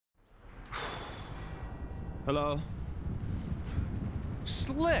Hello?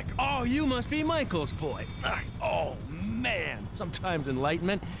 Slick! Oh, you must be Michael's boy. Ugh. Oh, man. Sometimes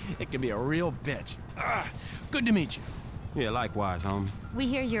enlightenment, it can be a real bitch. Ugh. Good to meet you. Yeah, likewise, homie. We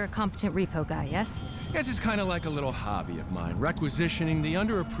hear you're a competent repo guy, yes? Yes, it's kind of like a little hobby of mine, requisitioning the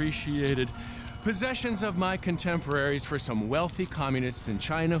underappreciated possessions of my contemporaries for some wealthy communists in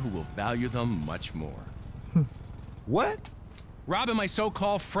China who will value them much more. What? Robbing my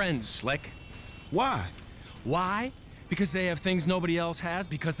so-called friends, Slick. Why? Why? Because they have things nobody else has,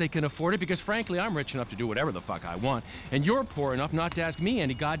 because they can afford it, because frankly, I'm rich enough to do whatever the fuck I want, and you're poor enough not to ask me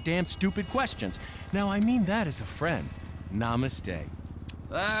any goddamn stupid questions. Now, I mean that as a friend. Namaste.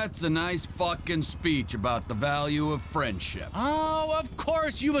 That's a nice fucking speech about the value of friendship. Oh, of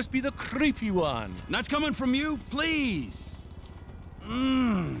course, you must be the creepy one. And that's coming from you? Please.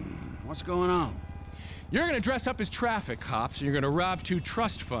 What's going on? You're gonna dress up as traffic cops, and you're gonna rob two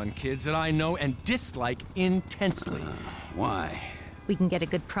trust fund kids that I know and dislike intensely. Why? We can get a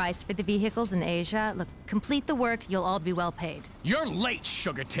good price for the vehicles in Asia. Look, complete the work, you'll all be well paid. You're late,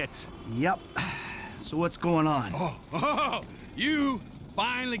 sugar tits. Yep. So what's going on? Oh, you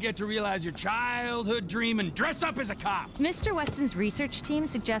finally get to realize your childhood dream and dress up as a cop. Mr. Weston's research team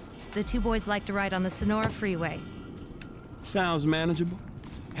suggests the two boys like to ride on the Senora Freeway. Sounds manageable.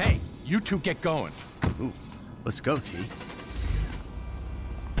 Hey, you two get going. Ooh, let's go, T.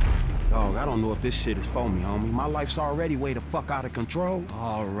 Dog, I don't know if this shit is for me, homie. My life's already way the fuck out of control.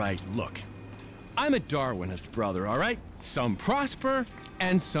 All right, look. I'm a Darwinist, brother, all right? Some prosper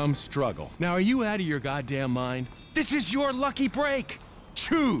and some struggle. Now, are you out of your goddamn mind? This is your lucky break.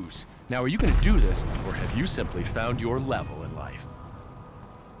 Choose. Now, are you gonna do this, or have you simply found your level in life?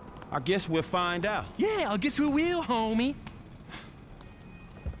 I guess we'll find out. Yeah, I'll get you a wheel, homie.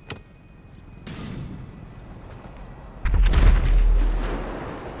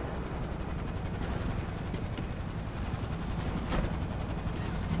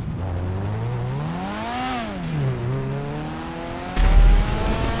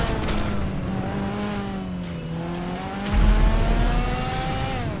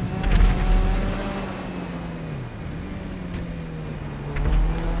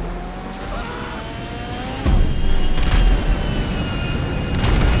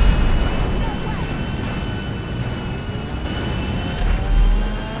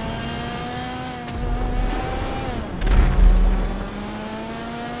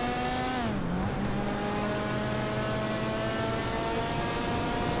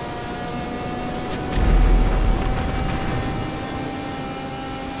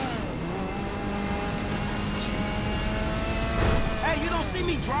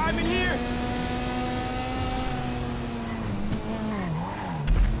 Driving here?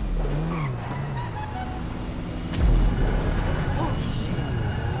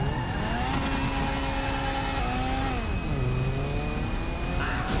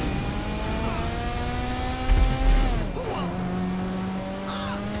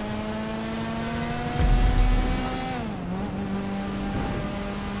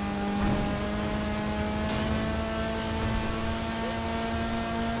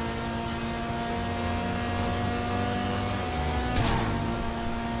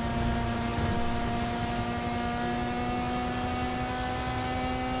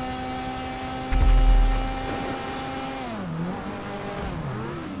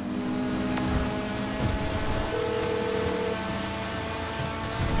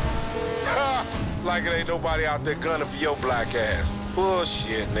 Like it ain't nobody out there gunning for your black ass.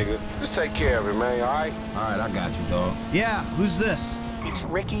 Bullshit, nigga. Just take care of it, man, all right? All right, I got you, dog. Yeah, who's this? It's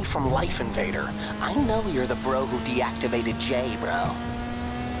Ricky from Life Invader. I know you're the bro who deactivated Jay, bro.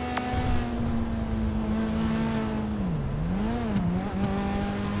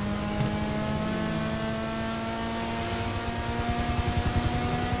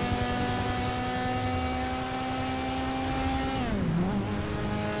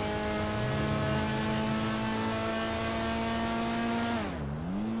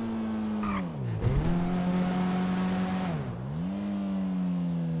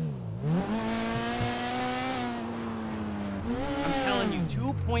 I'm telling you,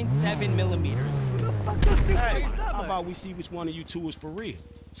 2.7 millimeters. Hey, how about we see which one of you two is for real?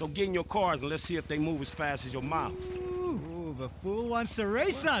 So get in your cars and let's see if they move as fast as your mouth. Ooh, the fool wants to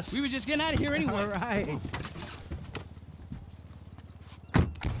race us. We were just getting out of here anyway. All right.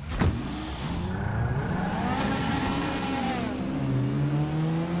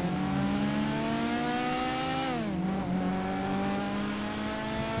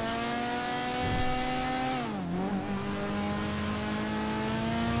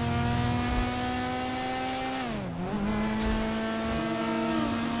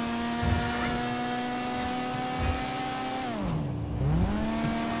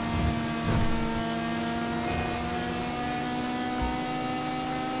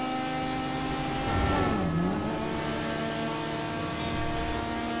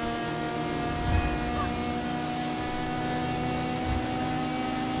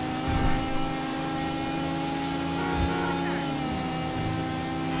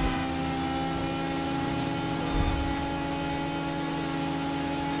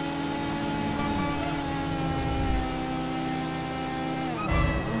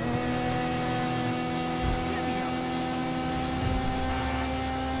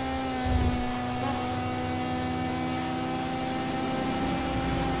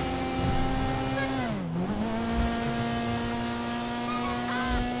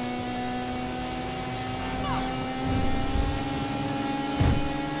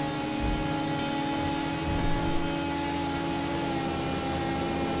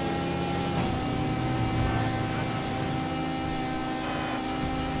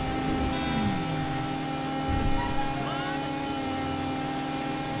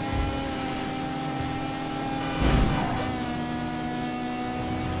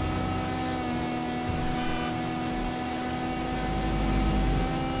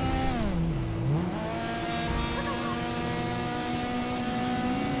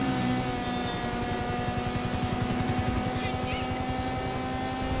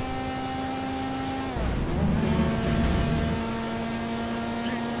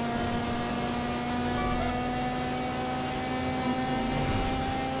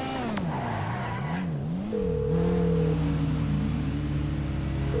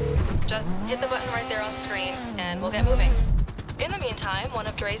 Just hit the button right there on screen, and we'll get moving. In the meantime, one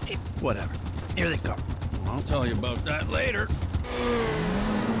of Dre's people... Whatever. Here they come. I'll tell you about that later.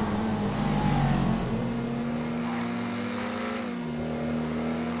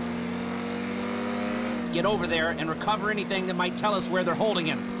 Get over there and recover anything that might tell us where they're holding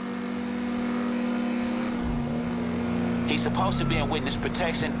him. He's supposed to be in witness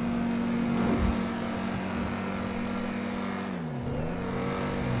protection.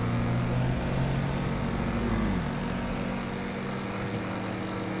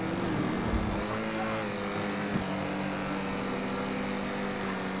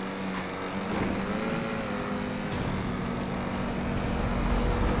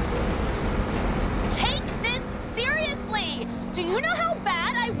 Do you know how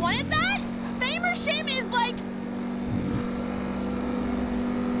bad I wanted that? Fame or shame is like...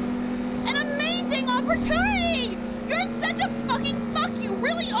 an amazing opportunity! You're such a fucking fuck, you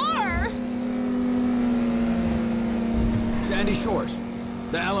really are! Sandy Shores,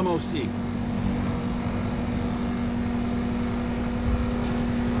 the LMOC.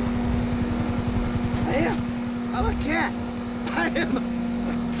 I'm a cat. I am a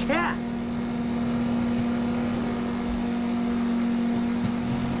cat.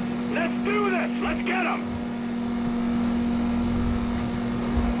 Let's do this! Let's get him!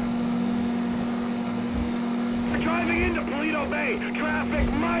 We're driving into Paleto Bay.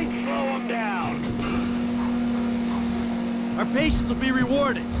 Traffic might slow him down. Our patience will be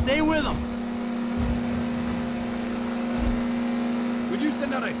rewarded. Stay with them. Would you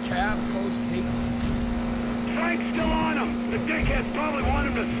send out a cab post-haste? Frank's still on him. The dickheads probably want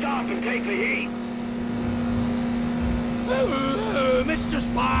him to stop and take the heat. Mr.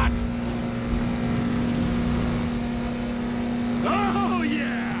 Spot! Oh,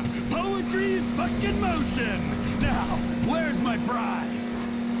 yeah! Poetry in fucking motion! Now, where's my prize?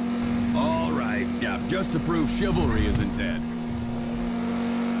 All right, yeah, just to prove chivalry isn't dead.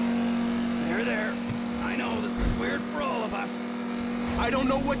 There. I know this is weird for all of us. I don't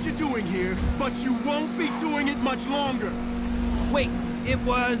know what you're doing here, but you won't be doing it much longer. Wait, it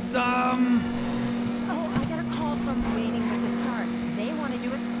was, Oh, I got a call from Waiting with the Stars. They want to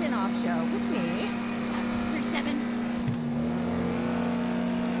do a spin-off show with me. 37.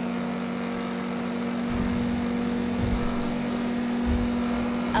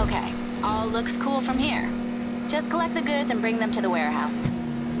 Okay, all looks cool from here. Just collect the goods and bring them to the warehouse.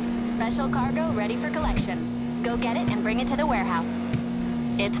 Special cargo ready for collection. Go get it and bring it to the warehouse.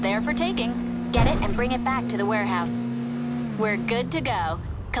 It's there for taking. Get it and bring it back to the warehouse. We're good to go.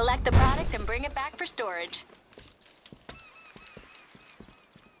 Collect the product and bring it back for storage.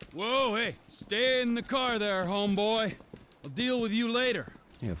 Whoa, hey, stay in the car there, homeboy. I'll deal with you later.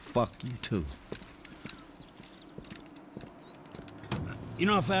 Yeah, fuck you too. You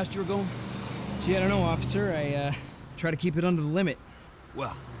know how fast you were going? Gee, I don't know, officer. I, try to keep it under the limit.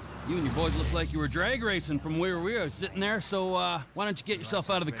 Well, you and your boys look like you were drag racing from where we were sitting there, so, why don't you get yourself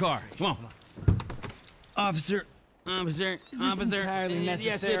out of the car? Come on. Officer, Is this entirely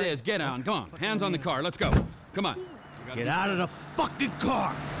necessary? Yes, it is. Get on. Come on. Hands on the car. Let's go. Come on. Get out of the fucking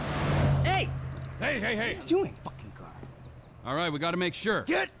car. Hey! Hey! What are you doing? Fucking car. All right, we gotta make sure.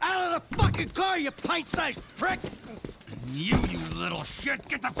 Get out of the fucking car, you pint-sized prick! You little shit!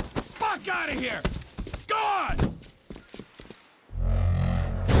 Get the fuck out of here! Go on!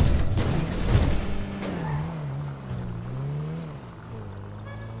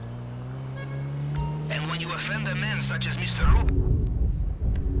 And when you offend a man such as Mr.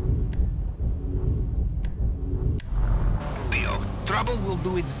 Rubio, trouble will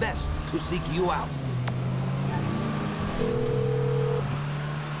do its best to seek you out.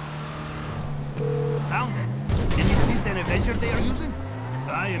 Found it. And is this an Avenger they are using?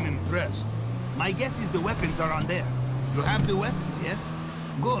 I am impressed. My guess is the weapons are on there. You have the weapons, yes?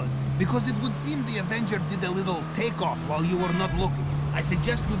 Good. Because it would seem the Avenger did a little takeoff while you were not looking. I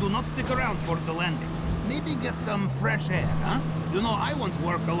suggest you do not stick around for the landing. Maybe get some fresh air, huh? You know, I once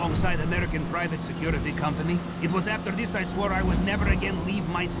worked alongside American private security company. It was after this I swore I would never again leave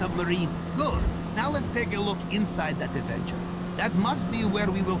my submarine. Good. Now let's take a look inside that Avenger. That must be where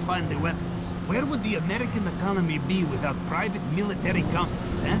we will find the weapons. Where would the American economy be without private military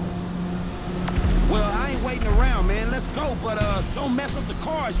companies, eh? Well, I ain't waiting around, man. Let's go, but don't mess up the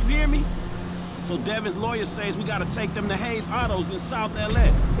cars, you hear me? So Devin's lawyer says we gotta take them to Hayes Autos in South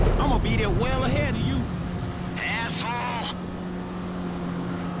LA. I'm gonna be there well ahead of you. Asshole!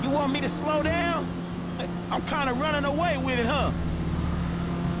 You want me to slow down? I'm kinda running away with it, huh?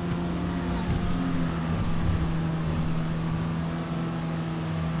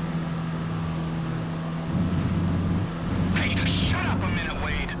 Hey, shut up a minute,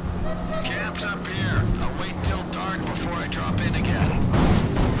 Wade. camp's up here. I'll wait till dark before I drop in again.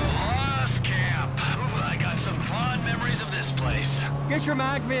 The Lost Camp. Ooh, I got some fond memories of this place. This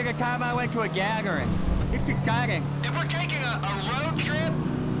reminds me of the time I went to a gathering. It's exciting. If we're taking a road trip,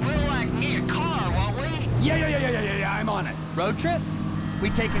 we'll, like, need a car, won't we? Yeah, I'm on it. Road trip? We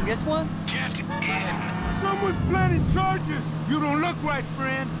taking this one? Get in. Someone's planning charges. You don't look right,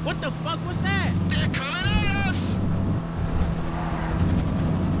 friend. What the fuck was that? They're coming at us!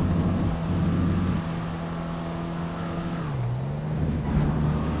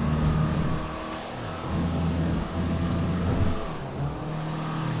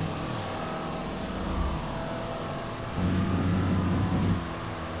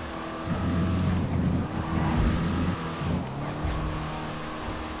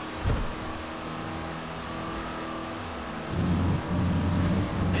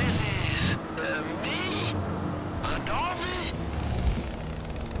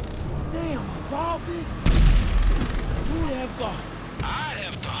 I'd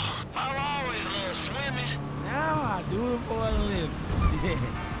have thought. I've always loved swimming. Now I do it for a living.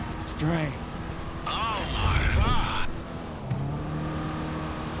 Yeah, strange. Oh my God.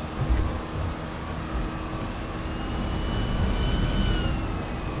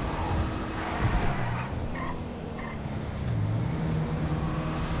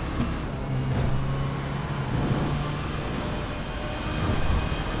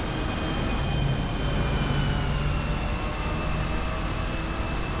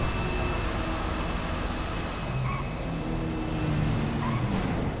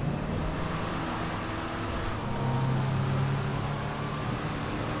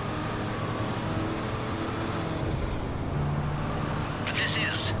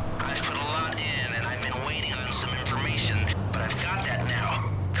 I've put a lot in, and I've been waiting on some information, but I've got that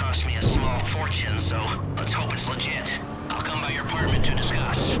now. Cost me a small fortune, so let's hope it's legit. I'll come by your apartment to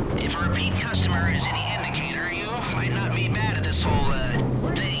discuss. If a repeat customer is any indicator, you might not be bad at this whole,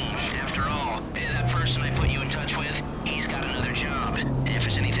 thing. After all, that person I put you in touch with, he's got another job. If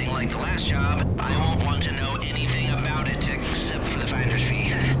it's anything like the last job, I won't want to know anything about it except for the finder's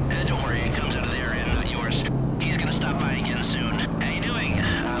fee. Don't worry, it comes out of their end, not yours. He's gonna stop by again soon. How you doing?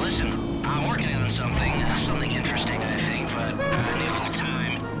 Listen, I'm working on something interesting, I think, but I need a little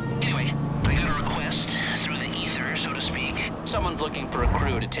time. Anyway, I got a request through the ether, so to speak. Someone's looking for a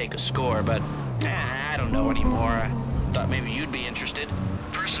crew to take a score, but I don't know anymore. I thought maybe you'd be interested.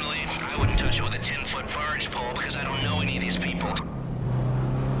 Personally, I wouldn't touch it with a 10-foot barge pole because I don't know any of these people.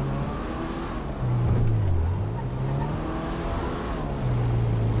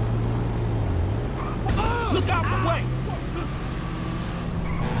 Look out the way!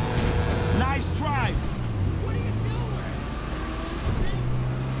 Nice drive! What are you doing?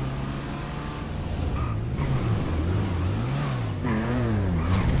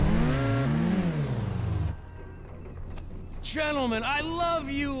 Gentlemen, I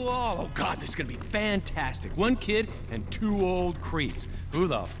love you all. Oh God, this is gonna be fantastic. One kid and 2 old creeps. Who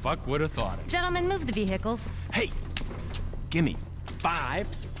the fuck would have thought it? Gentlemen, move the vehicles. Hey, gimme 5,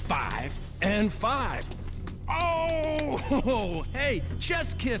 5, and 5. Oh, hey,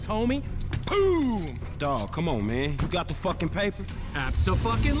 chest kiss, homie. Boom! Dawg, come on, man. You got the fucking paper?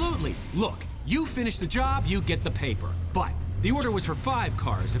 Abso-fucking-lutely. Look, you finish the job, you get the paper. But the order was for 5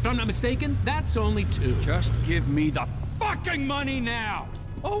 cars. If I'm not mistaken, that's only 2. Just give me the fucking money now!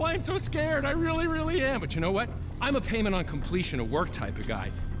 Oh, I'm so scared. I really, really am. But you know what? I'm a payment on completion of work type of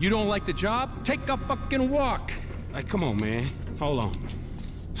guy. You don't like the job? Take a fucking walk. Hey, come on, man. Hold on.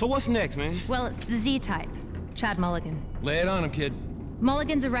 So what's next, man? Well, it's the Z-type. Chad Mulligan. Lay it on him, kid.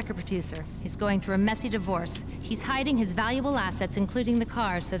 Mulligan's a record producer. He's going through a messy divorce. He's hiding his valuable assets, including the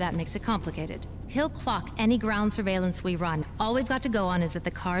car, so that makes it complicated. He'll clock any ground surveillance we run. All we've got to go on is that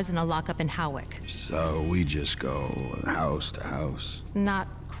the car's in a lockup in Howick. So we just go house to house? Not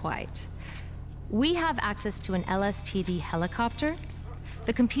quite. We have access to an LSPD helicopter.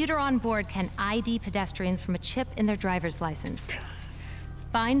 The computer on board can ID pedestrians from a chip in their driver's license.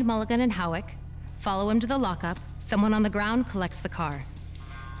 Find Mulligan in Howick. Follow him to the lockup. Someone on the ground collects the car.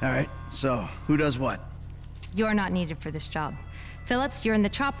 All right, so who does what? You're not needed for this job. Phillips, you're in the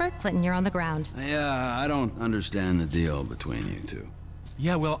chopper. Clinton, you're on the ground. Yeah, I don't understand the deal between you two.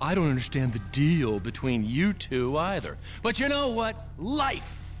 Yeah, well, I don't understand the deal between you two either. But you know what?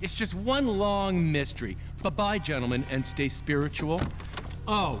 Life is just one long mystery. Bye-bye, gentlemen, and stay spiritual.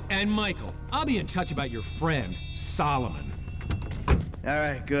 Oh, and Michael, I'll be in touch about your friend, Solomon. All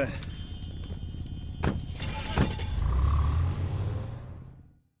right, good.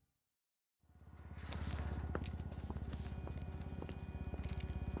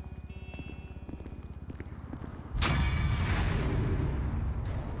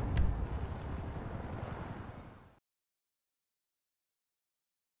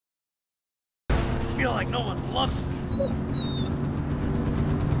 like no one loves me.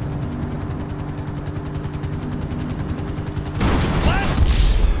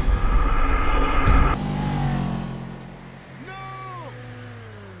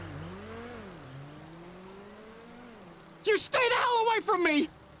 You stay the hell away from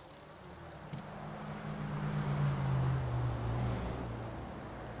me!